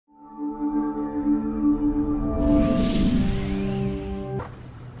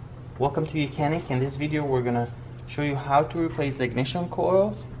Welcome to YOUCANIC. In this video we're going to show you how to replace the ignition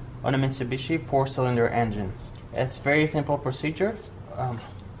coils on a Mitsubishi 4-cylinder engine. It's a very simple procedure.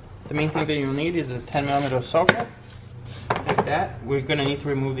 The main thing that you'll need is a 10mm socket. Like that. We're going to need to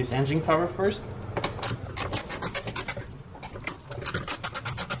remove this engine cover first.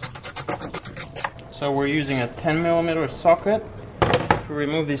 So we're using a 10mm socket to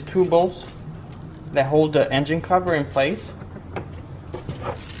remove these two bolts that hold the engine cover in place.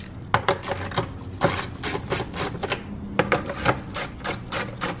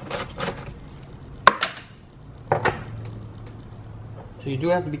 So you do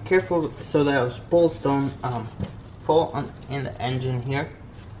have to be careful so that those bolts don't fall in the engine here.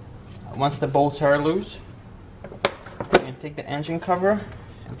 Once the bolts are loose, you can take the engine cover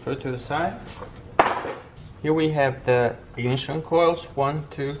and put it to the side. Here we have the ignition coils, 1,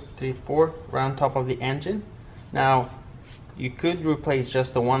 2, 3, 4, right on top of the engine. Now, you could replace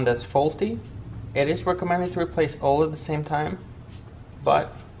just the one that's faulty. It is recommended to replace all at the same time,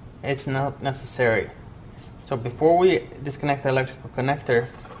 but it's not necessary. So before we disconnect the electrical connector,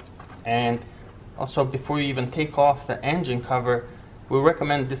 and also before you even take off the engine cover, we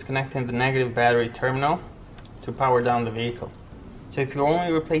recommend disconnecting the negative battery terminal to power down the vehicle. So if you're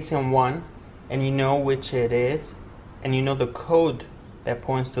only replacing one, and you know which it is, and you know the code that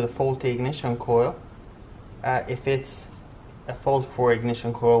points to the faulty ignition coil, if it's a fault for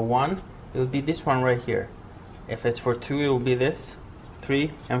ignition coil 1, it will be this one right here. If it's for 2, it will be this, 3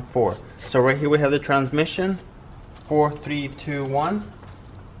 and 4. So right here we have the transmission, 4, 3, 2, 1,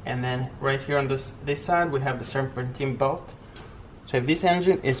 and then right here on this side we have the serpentine belt. So if this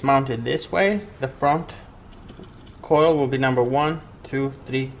engine is mounted this way, the front coil will be number 1, 2,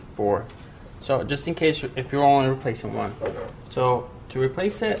 3, 4. So just in case if you're only replacing one. So to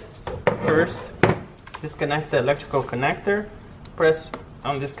replace it, first disconnect the electrical connector, press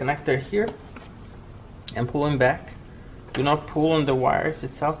on this connector here and pull him back. Do not pull on the wires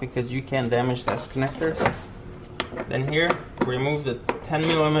itself because you can damage those connectors. Then here, remove the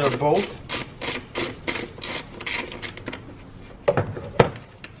 10mm bolt.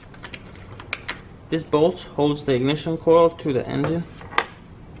 This bolt holds the ignition coil to the engine.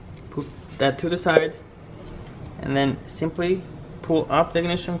 Put that to the side and then simply pull up the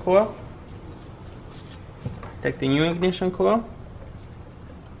ignition coil. Take the new ignition coil.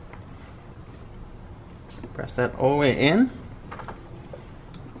 Press that all the way in.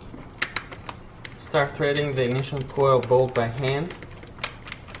 Start threading the ignition coil bolt by hand.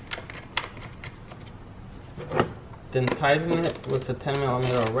 Then tighten it with a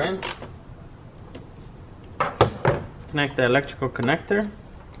 10mm wrench. Connect the electrical connector.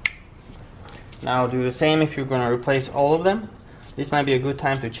 Now do the same if you're going to replace all of them. This might be a good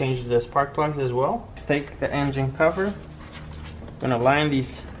time to change the spark plugs as well. Take the engine cover. I'm going to line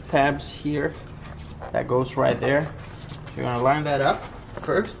these tabs here. That goes right there. So you're going to line that up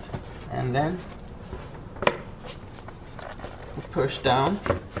first and then push down.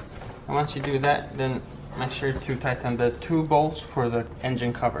 And once you do that, then make sure to tighten the two bolts for the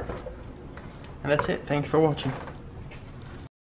engine cover. And that's it. Thanks for watching.